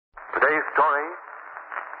Today's story,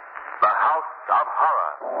 The House of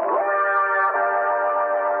Horror.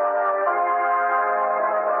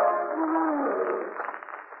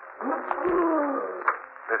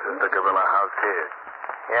 This is the gorilla house here.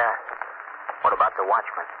 Yeah. What about the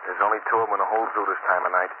watchman? There's only two of them in the whole zoo this time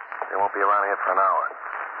of night. They won't be around here for an hour.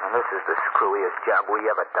 Well, this is the screwiest job we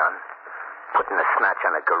ever done. Putting a snatch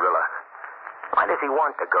on a gorilla. Why does he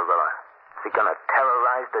want the gorilla? Is he gonna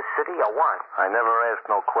terrorize the city or what? I never asked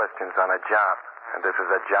no questions on a job. And this is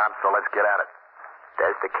a job, so let's get at it.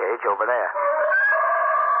 There's the cage over there.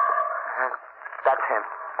 That's him.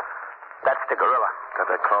 That's the gorilla. Got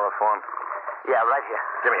that chloroform? Yeah, right here.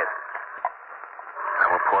 Give me it.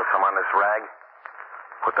 Now we'll pour some on this rag.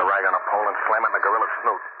 Put the rag on a pole and slam it in the gorilla's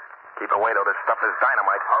snoot. Keep away till this stuff is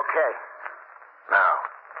dynamite. Okay. Now,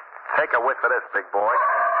 take a whiff of this, big boy.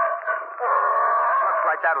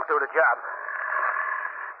 Looks like that'll do the job.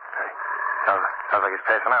 Hey, sounds like he's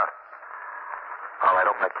passing out. All right,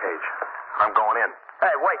 open that cage. I'm going in.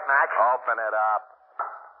 Hey, wait, Mac. Open it up.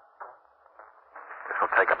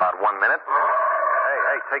 This'll take about 1 minute.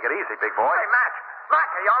 Hey, take it easy, big boy. Hey, Mac. Mac,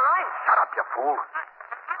 are you all right? Shut up, you fool.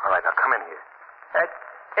 All right, now come in here.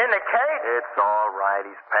 In the cage? It's all right.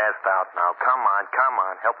 He's passed out now. Come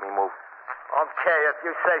on. Help me move. Okay, if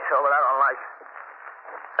you say so, but I don't like it.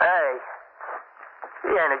 Hey,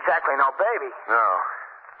 he ain't exactly no baby. No.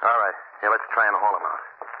 All right. Here, let's try and haul him out.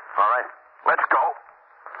 All right. Let's go.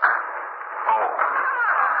 Oh,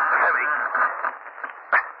 heavy.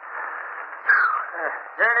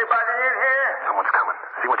 Is anybody in here? Someone's coming.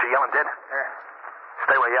 See what you're yelling, Did? Yeah.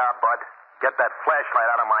 Stay where you are, bud. Get that flashlight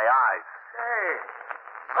out of my eyes. Hey,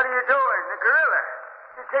 what are you doing? The gorilla.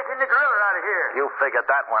 You're taking the gorilla out of here. You figured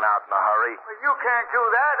that one out in a hurry. Well, you can't do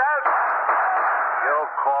that. You'll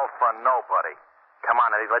call for nobody. Come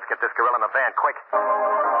on, Eddie. Let's get this gorilla in the van, quick.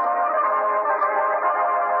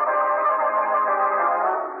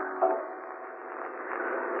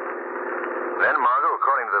 Then, Margot,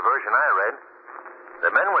 according to the version I read,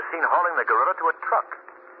 the men were seen hauling the gorilla to a truck.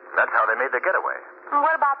 That's how they made their getaway. And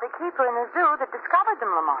what about the keeper in the zoo that discovered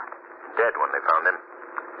them, Lamont? Dead when they found him.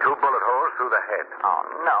 2 bullet holes through the head. Oh,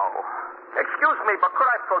 no. Excuse me, but could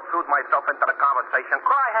I protrude myself into the conversation?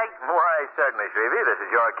 Could I, hey? Why, certainly, Shrevey. This is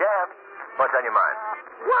your cab. What's on your mind?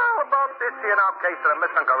 Well, about this here now case of the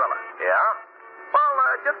missing gorilla. Yeah? Well,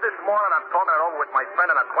 just this morning I'm talking it over with my friend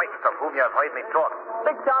and acquaintance of whom you have heard me talk.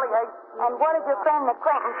 Big Charlie Hay. And what did your friend and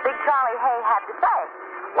acquaintance, Big Charlie Hay, have to say?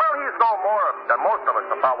 Well, he's no more than most of us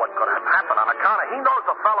about what could have happened on account of he knows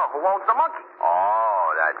the fellow who owns the monkey. Oh,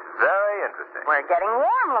 that's very interesting. We're getting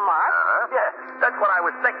warm, Lamont. Yeah, that's what I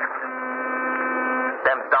was thinking.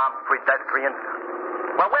 Them darn pedestrians.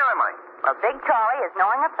 Well, where am I? Well, Big Charlie is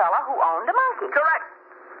knowing a fella who owned a monkey. Correct.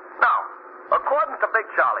 Now, according to Big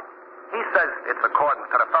Charlie, he says it's according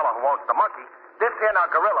to the fellow who owns the monkey, this here now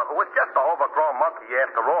gorilla, who was just an overgrown monkey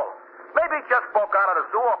after all, maybe just broke out of the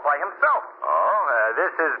zoo all by himself. Oh,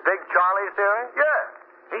 this is Big Charlie's theory?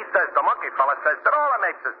 Yeah. He says the monkey fella says that all that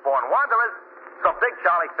makes us born wanderers, so Big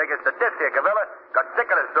Charlie figures that this here gorilla got sick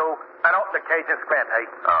of the zoo and opened the cage in Scranton.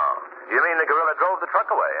 Oh, you mean the gorilla drove the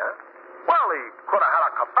truck away, huh? Well, he could have had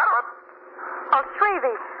a Confederate. Oh,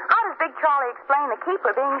 Shrevey, how does Big Charlie explain the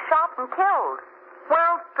keeper being shot and killed?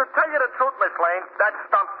 Well, to tell you the truth, Miss Lane, that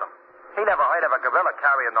stumps him. He never heard of a gorilla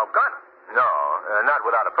carrying no gun. No, not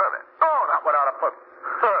without a permit. Oh, not without a permit.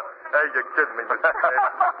 Hey, you're kidding me. Well,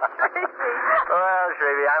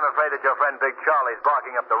 Shrevey, I'm afraid that your friend Big Charlie's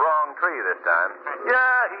barking up the wrong tree this time.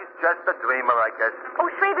 Yeah, he's just a dreamer, I guess. Oh,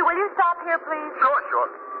 Shrevey, will you stop here, please? Sure.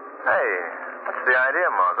 Hey, what's the idea,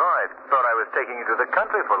 Margot? I thought I was taking you to the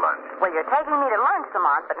country for lunch. Well, you're taking me to lunch,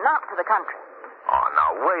 Lamont, but not to the country. Oh,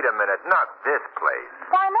 now, wait a minute. Not this place.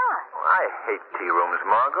 Why not? I hate tea rooms,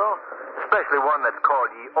 Margot. Especially one that's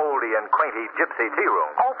called Ye Oldie and Quainty Gypsy Tea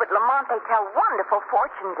Room. Oh, but Lamont, they tell wonderful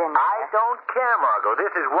fortunes in there. I don't care, Margot.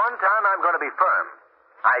 This is one time I'm going to be firm.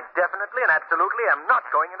 I definitely and absolutely am not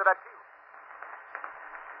going into that tea room.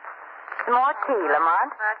 Some more tea,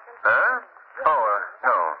 Lamont. Huh? Oh,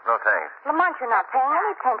 no, thanks. Lamont, you're not paying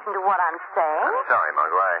any attention to what I'm saying. I'm sorry,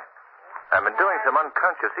 Margot. I've been doing some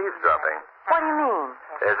unconscious eavesdropping. What do you mean?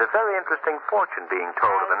 There's a very interesting fortune being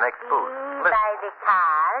told in the next booth. By the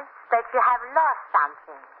cars that you have lost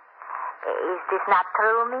something. Is this not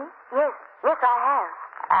true, me? Yes, I have.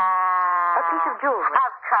 A piece of jewelry.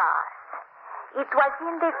 Of course. It was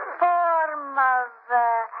in the form of...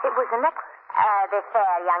 It was a necklace. The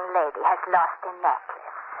fair young lady has lost a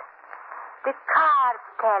necklace. The cards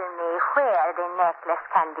tell me where the necklace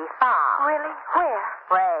can be found. Really? Where?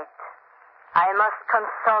 Wait. I must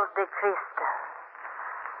consult the crystal.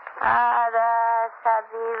 Ada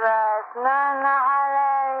sabivas nana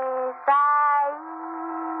halay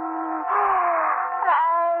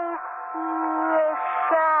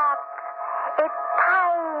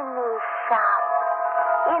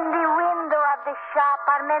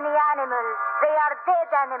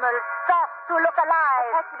animals, soft to look alive.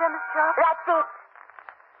 Taxidermist shop? That's it.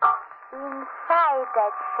 Inside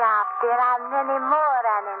that shop, there are many more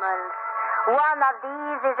animals. One of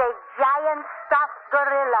these is a giant stuffed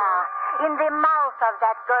gorilla. In the mouth of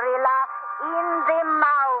that gorilla,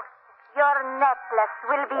 your necklace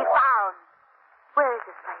will be found. Where is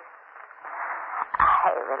this place?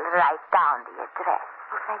 I will write down the address.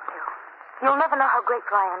 Oh, thank you. You'll never know how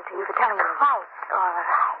grateful I am to you for telling me. Quite all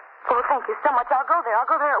right. Oh, thank you so much. I'll go there. I'll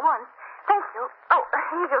go there at once. Thank you. Oh,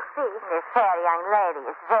 here you'll see. The fair young lady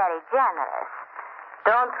is very generous.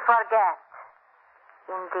 Don't forget,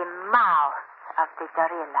 in the mouth of the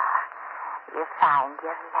gorilla, you find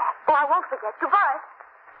your necklace. Oh, I won't forget. Goodbye.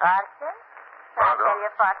 Fortune? Margot, Tell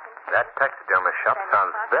your fortune. that taxidermist shop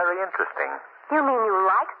sounds very interesting. You mean you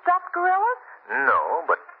like stuffed gorillas? No,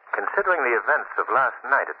 but considering the events of last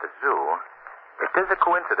night at the zoo, it is a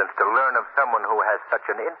coincidence to learn of someone who has such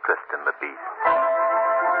an interest in the beast.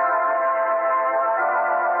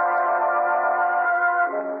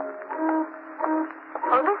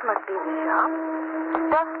 Oh, this must be the shop.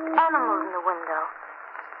 Stuffed animals in the window.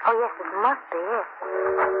 Oh, yes, this must be it.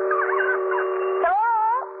 Hello?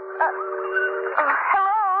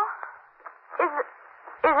 Hello? Is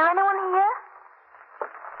there anyone here?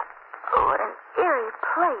 Oh, what an eerie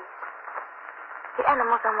place. The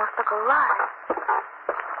animals almost look alive.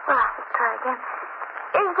 Well, I'll just try again.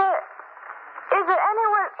 Is there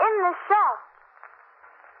anyone in the shop?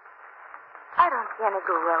 I don't see any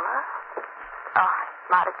gorilla. Oh,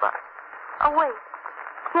 might as well. Oh, wait.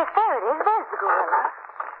 Yes, there it is. There's the gorilla.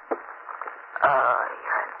 Oh,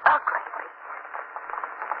 you're an ugly beast.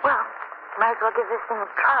 Well, might as well give this thing a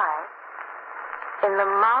try. In the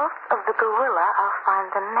mouth of the gorilla, I'll find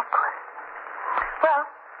the necklace. Well,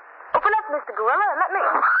 open up, Mr. Gorilla, and let me...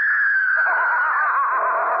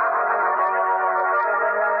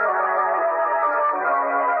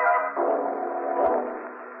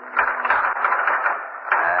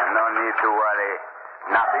 No need to worry.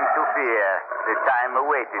 Nothing to fear. The time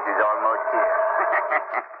awaited is almost here.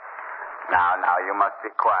 Now, you must be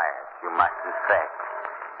quiet. You mustn't fret.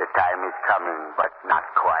 The time is coming, but not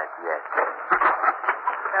quite yet.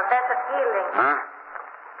 Professor Fielding.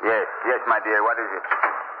 Yes, my dear. What is it?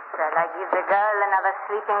 Shall I give the girl another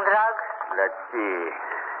sleeping drug? Let's see.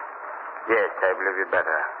 Yes, I believe you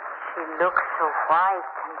better. She looks so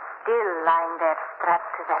white and still lying there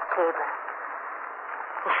strapped to that table.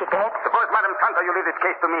 Is she dead? Suppose, Madam Santo, you leave this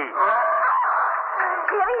case to me.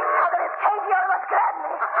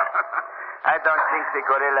 I don't think the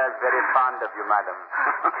gorilla is very fond of you, madam.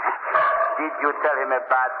 Did you tell him a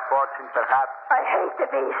bad fortune, perhaps? I hate the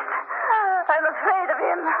beast. I'm afraid of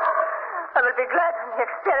him. I will be glad when the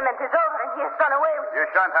experiment is over and he has gone away. You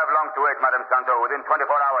shan't have long to wait, Madam Santo. Within 24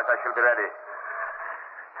 hours, I shall be ready.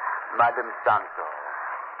 Madam Santo.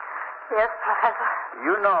 Yes, Professor.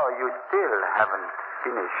 You know you still haven't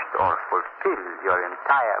finished or fulfilled your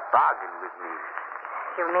entire bargain with me.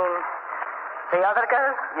 You mean the other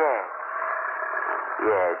girl?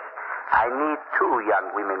 Yes. I need 2 young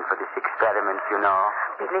women for this experiment, you know.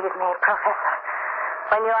 Believe me, Professor.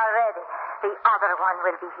 When you are ready, the other one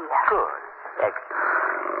will be here. Good.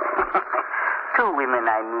 Excellent. 2 women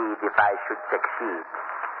I need if I should succeed.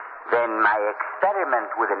 Then my experiment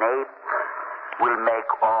with an ape will make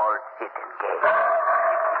all sit and gaze.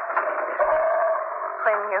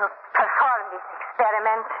 When you perform this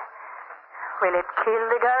experiment, will it kill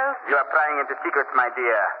the girl? You are prying into secrets, my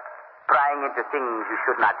dear. Prying into things you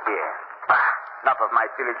should not hear. Enough of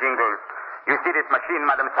my silly jingles. You see this machine,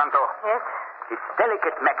 Madam Santo? Yes. Its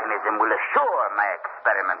delicate mechanism will assure my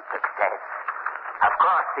experiment success. Of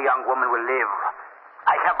course, the young woman will live.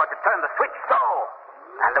 I have but to turn the switch so,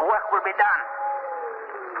 and the work will be done.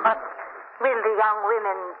 But will the young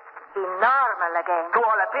women be normal again? To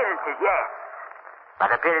all appearances, yes.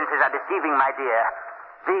 But appearances are deceiving, my dear.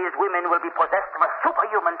 These women will be possessed of a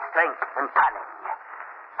superhuman strength and cunning.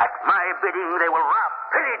 At my bidding, they will rob,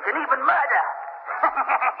 pillage, and even murder.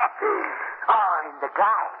 All in the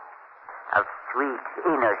guise of sweet,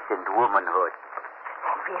 innocent womanhood.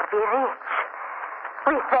 Then we'll be rich.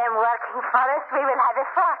 With them working for us, we will have a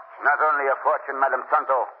fortune. Not only a fortune, Madam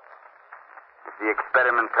Santo. If the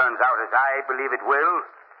experiment turns out as I believe it will,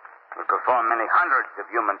 we'll perform many hundreds of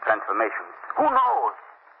human transformations. Who knows?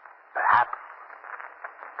 Perhaps,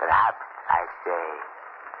 I say,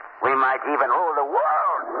 we might even rule the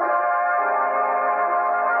world.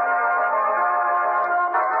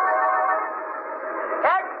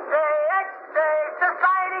 X-ray,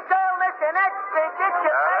 Society Girl Mission, X-ray, get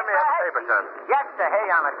your paper. Let me have the paper, son. Yes, sir. Here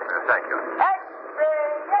you are, mister. Thank you. X-ray.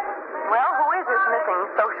 Well, who is this missing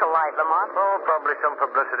socialite, Lamont? Oh, probably some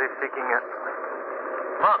publicity seeking.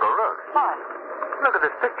 Margot, look. What? Look at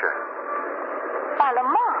this picture. Why,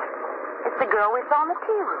 Lamont. It's the girl we saw in the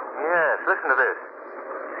tea room. Yes, listen to this.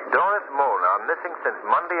 Doris Molnar missing since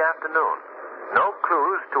Monday afternoon. No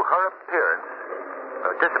clues to her appearance,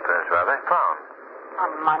 or disappearance rather, found.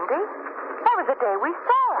 On Monday? That was the day we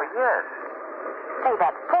saw her. Oh, yes. Say,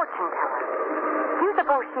 that fortune teller. Do you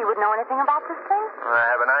suppose she would know anything about this thing? I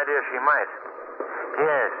have an idea she might.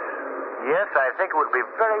 Yes. Yes, I think it would be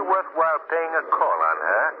very worthwhile paying a call on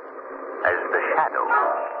her as the Shadow.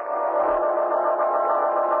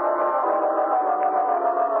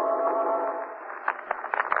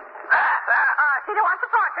 She wants a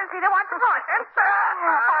fortune. She wants a fortune.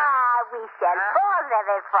 We shall both have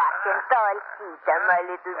a fortune told, Peter, my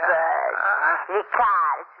little bird. The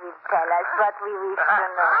cards will tell us what we wish to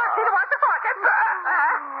know. She wants a fortune.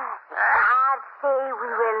 The cards say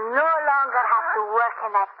we will no longer have to work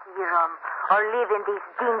in that tea room or live in these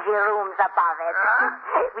dingy rooms above it.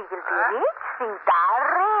 We will be rich, Peter,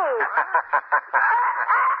 rich.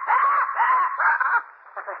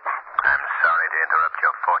 What was that? I'm sorry to interrupt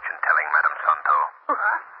your fortune-telling, Madame Santo.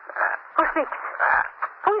 Who speaks?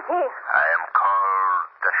 Who's here? I am called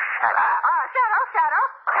the Shadow. Shadow.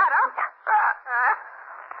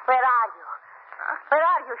 Where are you? Where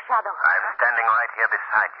are you, Shadow? I'm standing right here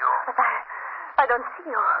beside you. But I don't see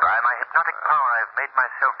you. By my hypnotic power, I've made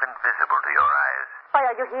myself invisible to your eyes. Why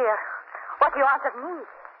are you here? What do you want of me?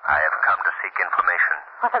 I have come to seek information.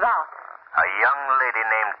 What about? A young lady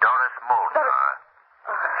named Doris Molnar.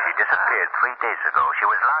 She disappeared 3 days ago. She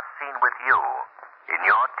was last seen with you in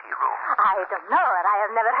your tea room. I don't know her. I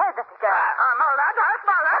have never heard of the girl. Doris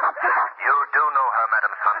Molnar. You do know her,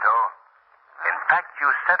 Madame Santo. In fact, you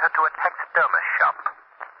sent her to a taxidermist shop.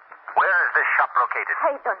 Where is this shop located?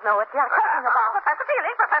 I don't know what you're talking about. Professor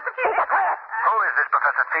Feeling. Who is this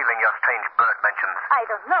Professor Feeling your strange bird mentions? I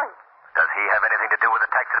don't know him. Does he have anything to do with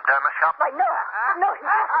the taxidermist shop? Why, no. No, he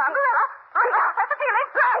doesn't. Gorilla. Professor Feeling.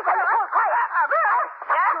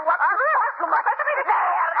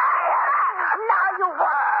 Now you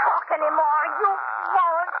won't talk anymore. You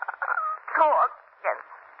won't talk.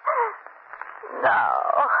 Now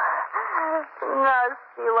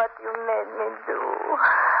see what you made me do.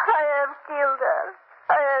 I have killed her.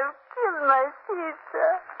 I have killed my sister.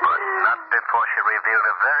 But not before she revealed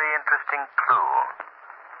a very interesting clue.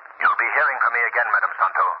 You'll be hearing from me again, Madame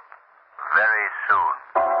Santo. Very soon.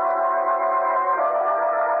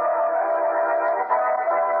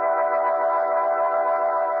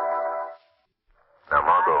 Now,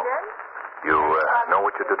 Margot, you know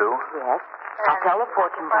what you're to do? Yes. I'll tell the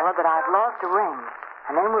fortune teller that I've lost a ring.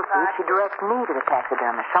 And then we'll see if she directs me to the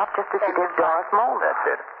taxidermist shop just as she did Doris Molnar. That's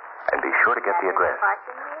it. And be sure to get the address.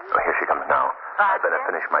 Oh, here she comes now. I better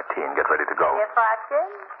finish my tea and get ready to go. Your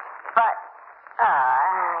fortune? What?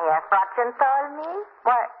 Your fortune told me?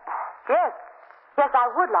 Why, yes. Yes, I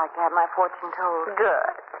would like to have my fortune told.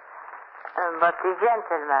 Good. But the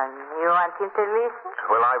gentleman, you want him to listen?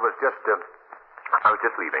 Well, I was just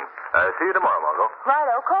leaving. See you tomorrow, Margot.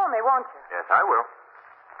 Righto, call me, won't you? Yes, I will.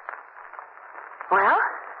 Well,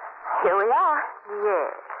 here we are.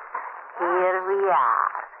 Yes, here we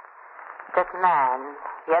are. That man,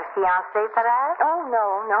 your fiancé, perhaps? Oh,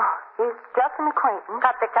 no. He's just an acquaintance.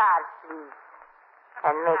 Cut the cards, please,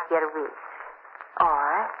 and make your wish. All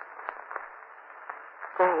right.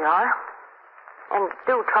 There you are. And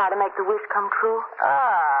do try to make the wish come true.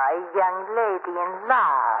 Ah, a young lady in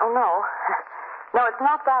love. Oh, no. No, it's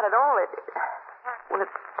not that at all. Well,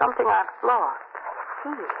 it's something I've lost.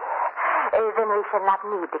 See, then we shall not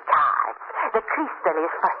need the cards. The crystal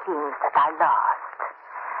is for things that are lost.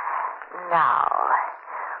 Now,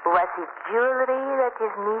 was it jewelry that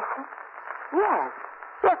is missing? Yes.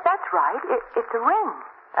 Yes, that's right. It's a ring.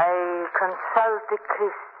 I consult the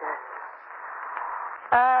crystal.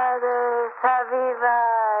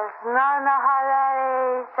 Savivas, Nana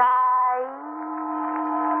Harai,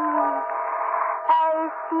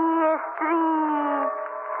 I see a street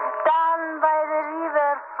down by the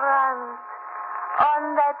riverfront.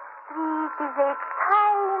 On that street is a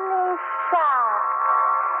tiny shop.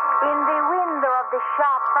 In the window of the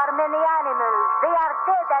shop are many animals. They are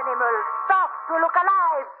dead animals, stopped to look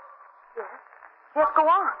alive. Yes. Yes, go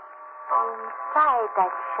on. Inside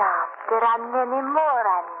that shop, there are many more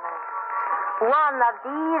animals. One of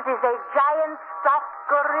these is a giant stuffed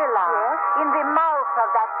gorilla. Yes? In the mouth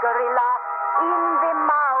of that gorilla, in the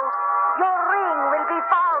mouth, your ring will be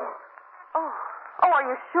found. Oh, are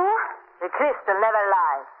you sure? The crystal never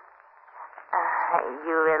lies.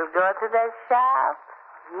 You will go to the shop?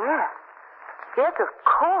 Yes. Yes, of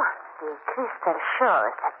course. The crystal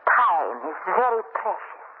shows that time is very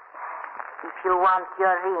precious. If you want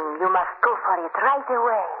your ring, you must go for it right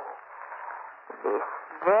away. This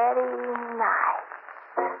very night.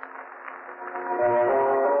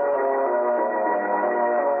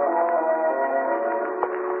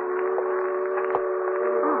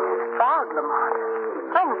 Fog, Lamont.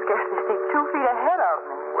 I can scarcely see 2 feet ahead of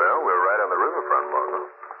me. Well, we're right on the riverfront, Margot.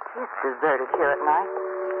 It's deserted here at night.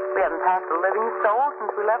 We haven't passed a living soul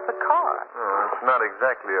since we left the car. Oh, it's not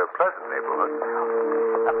exactly a pleasant neighborhood.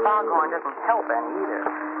 The foghorn doesn't help any either.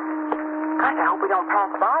 Gosh, I hope we don't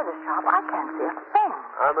pass by the shop. I can't see a thing.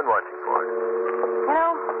 I've been watching for it. You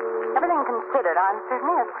know, everything considered, I'm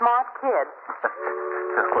certainly a smart kid.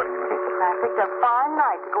 What do you mean? I picked a fine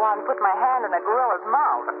night to go out and put my hand in a gorilla's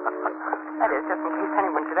mouth. That is, just in case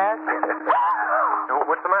anyone should ask you.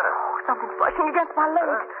 What's the matter? Oh, something's brushing against my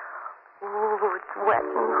leg. Ooh, it's wet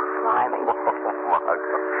and slimy. Margot,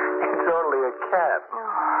 it's only a cat.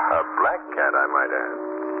 Oh. A black cat, I might add.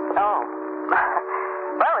 Oh.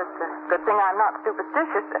 Well, it's a good thing I'm not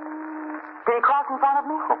superstitious. Did he cross in front of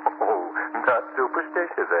me? Oh, not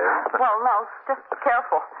superstitious, eh? Well, no, just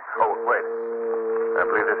careful. Oh, wait. I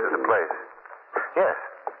believe this is the place. Yes.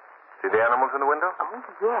 See the animals in the window? Oh,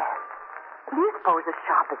 yes. Do you suppose the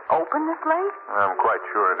shop is open this late? I'm quite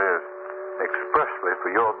sure it is. Expressly for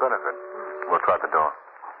your benefit. We'll try the door.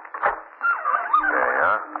 There you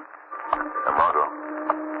are. Now, Margot,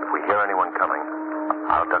 if we hear anyone coming,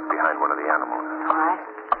 I'll duck behind one of the animals. All right.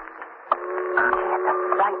 Gee, it's a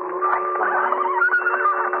frightening place, Lamont.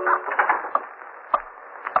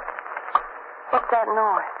 What's that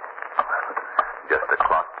noise? Just the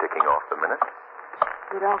clock ticking off the minute.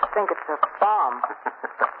 You don't think it's a bomb?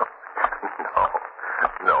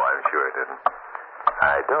 No, I'm sure it isn't.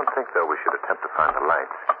 I don't think, though, we should attempt to find the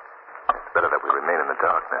lights. It's better that we remain in the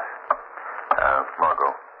darkness.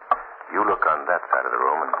 Margot, you look on that side of the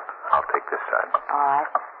room, and I'll take this side. All right.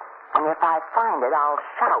 And if I find it, I'll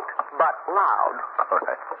shout, but loud. All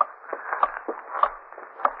right.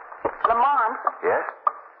 Lamont, Yes?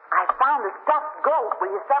 I found a stuffed goat.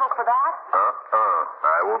 Will you settle for that?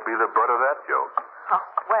 I won't be the butt of that joke. Oh,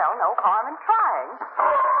 well, no harm in trying.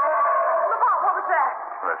 Lamont, what was that?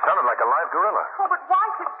 It sounded like a live gorilla. Oh, but why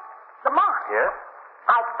should... Lamont. Yes?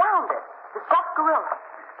 I found it. The stuffed gorilla.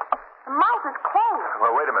 The mouth is closed.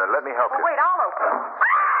 Well, wait a minute. Let me help you. Wait, I'll open it.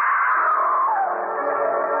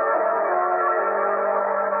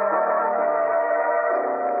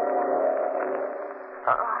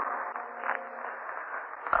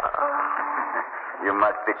 You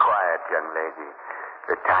must be quiet, young lady.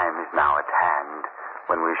 The time is now at hand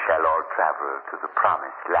when we shall all travel to the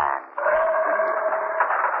promised land.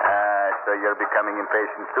 So you're becoming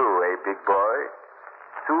impatient too, eh, big boy?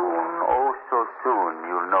 Soon, oh so soon,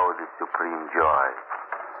 you'll know the supreme joy.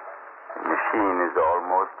 The machine is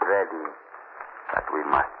almost ready, but we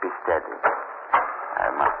must be steady. I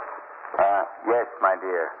must. Yes, my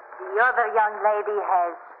dear. The other young lady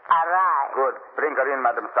has arrived. Good. Bring her in,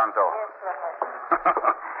 Madame Santo.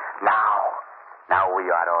 Now we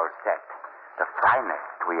are all set. The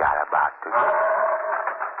finest we are about to do.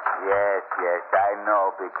 Yes, I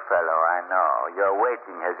know, big fellow, I know. Your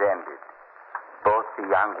waiting has ended. Both the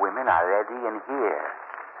young women are ready and here.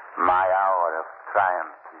 My hour of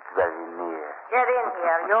triumph is very near. Get in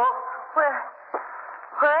here, you.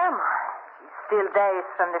 Where am I? Still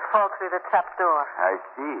dazed from the fall through the trapdoor. I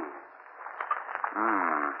see.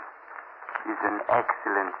 She's an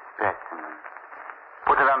excellent specimen.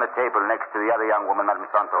 Put her on the table next to the other young woman, Madame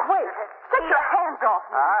Santo. Wait, get your hands off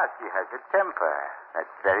me. She has a temper. That's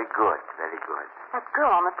very good, very good. That girl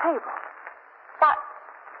on the table. Why,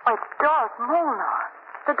 it's Doris Molnar.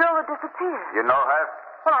 The girl that disappeared. You know her?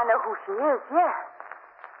 Well, I know who she is, yes.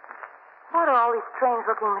 What are all these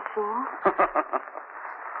strange-looking machines?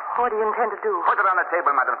 What do you intend to do? Put her on the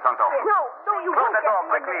table, Madame Santo. No, you Close won't the get door me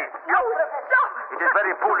in quickly. there. No, stop. It is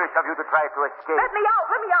very foolish of you to try to escape. Let me out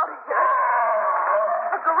of here.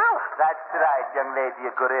 A gorilla. That's right, young lady,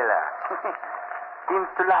 a gorilla. Seems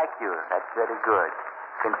to like you. That's very good.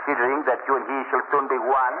 Considering that you and he shall soon be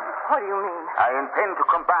one, What do you mean? I intend to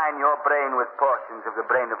combine your brain with portions of the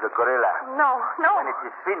brain of the gorilla. No. When it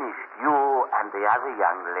is finished, you and the other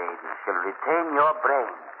young lady shall retain your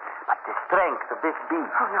brain. But the strength of this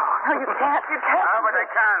beast... Oh, no, you can't. But I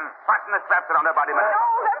can. Fasten the straps around her body, madam. No,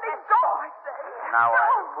 let me go, I say. Now I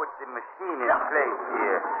will put the machine in place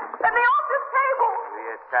here. Let me off this table. We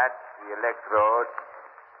attach the electrodes.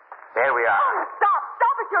 There we are.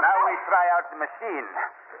 Stop it, you're... Now we try out the machine.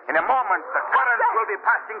 In a moment, the current will be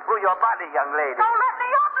passing through your body, young lady. Don't let me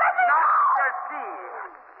off. Let me Now, off. just see.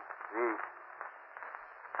 See?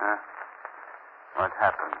 Huh? What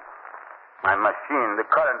happened? My machine, the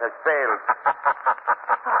current has failed.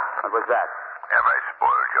 What was that? Have I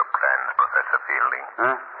spoiled your plans, Professor Fielding?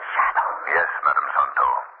 Huh? Shadow. Yes, Madam Santo.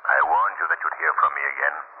 I warned you that you'd hear from me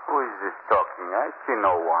again. Who is this talking? I see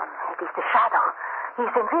no one. It is the shadow.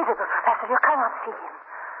 He's invisible, Professor. You cannot see him.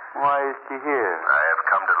 Why is he here? I have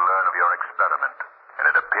come to learn of your experiment, and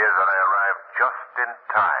it appears that I arrived just in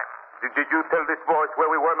time. Did you tell this voice where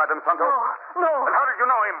we were, Madam Santo? No. And how did you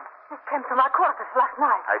know him? He came to my quarters last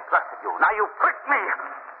night. I trusted you. Now you tricked me.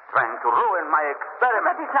 Trying to ruin my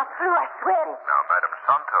experiment. That is not true, I swear it. Now, Madam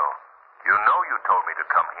Santo, you know you told me to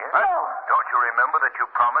come here. No. Don't you remember that you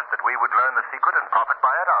promised that we would learn the secret and profit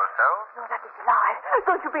by it ourselves? No, that is a lie.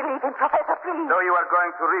 Don't you believe him, Professor, please? So you are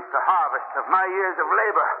going to reap the harvest of my years of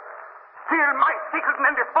labor. Steal my secret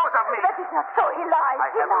and then dispose of me. That is not so. He lies.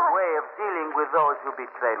 I have a way of dealing with those who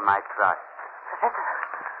betray my trust.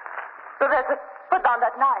 Professor, put down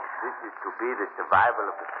that knife. This is to be the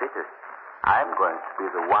survival of the fittest. I'm going to be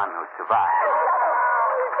the one who survives.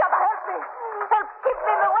 Shadow, help me. Help keep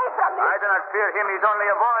him away from me. I do not fear him. He's only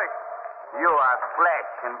a voice. You are flesh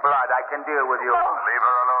and blood. I can deal with you. No. Leave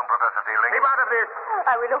her alone, Professor Fielding. Keep out of this.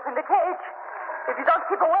 I will open the cage. If you don't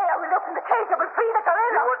keep away, I will open the cage. I will free the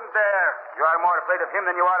gorilla. You wouldn't dare. You are more afraid of him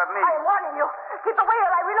than you are of me. I am warning you. Keep away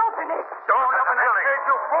or I will open it. Don't open that cage,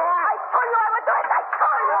 you fool. I told you I would do it. I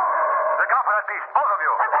told you. Look out for that beast, both of you.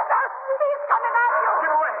 Professor, he's coming at you.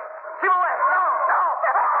 Keep away. Keep away. No.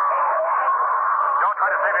 Don't try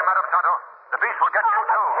to save him, Madam Santo. The beast will get you, I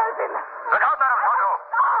too. must help him. Look out, Madam Santo.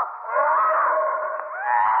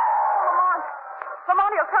 Come on,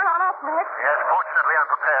 he'll turn on us next. Yes, fortunately, I'm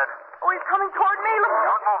prepared. Oh, he's coming toward me. Look.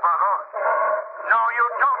 Don't move, Margot. No, you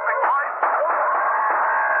don't, Victoria.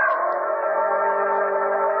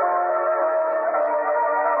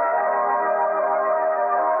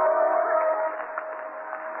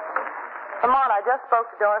 Lamont, I just spoke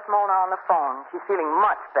to Doris Mona on the phone. She's feeling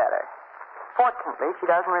much better. Fortunately, she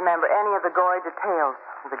doesn't remember any of the gory details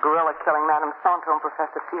of the gorilla killing Madame Santo and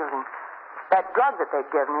Professor Fielding. That drug that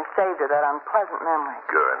they'd given her saved her that unpleasant memory.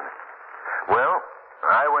 Good. Well,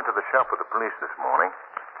 I went to the shop with the police this morning.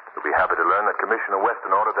 You'll be happy to learn that Commissioner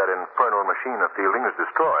Weston ordered that infernal machine of Fielding is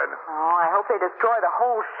destroyed. Oh, I hope they destroy the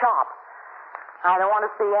whole shop. I don't want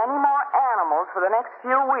to see any more animals for the next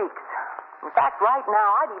few weeks. In fact, right now,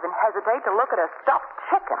 I'd even hesitate to look at a stuffed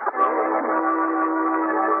chicken.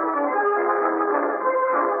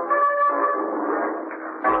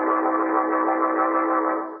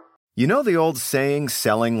 You know the old saying,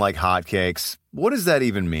 selling like hotcakes? What does that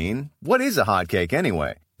even mean? What is a hotcake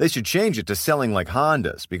anyway? They should change it to selling like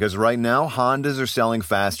Hondas, because right now, Hondas are selling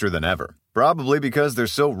faster than ever. Probably because they're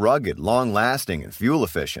so rugged, long-lasting, and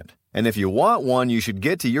fuel-efficient. And if you want one, you should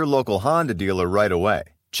get to your local Honda dealer right away.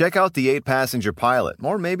 Check out the 8-passenger Pilot,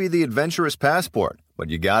 or maybe the adventurous Passport. But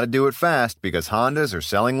you gotta do it fast, because Hondas are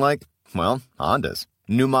selling like, well, Hondas.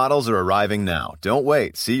 New models are arriving now. Don't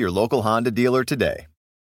wait. See your local Honda dealer today.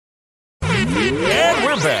 And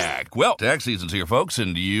we're back. Well, tax season's here, folks,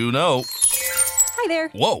 and you know... Hi there.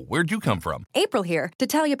 Whoa, where'd you come from? April here to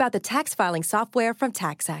tell you about the tax filing software from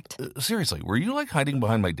TaxAct. Seriously, were you, hiding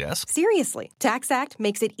behind my desk? Seriously, TaxAct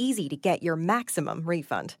makes it easy to get your maximum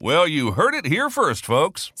refund. Well, you heard it here first,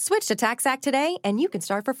 folks. Switch to TaxAct today, and you can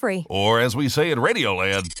start for free. Or, as we say in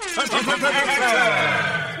Radioland...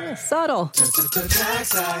 Subtle.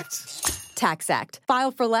 TaxAct. TaxAct.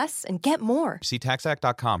 File for less and get more. See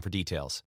TaxAct.com for details.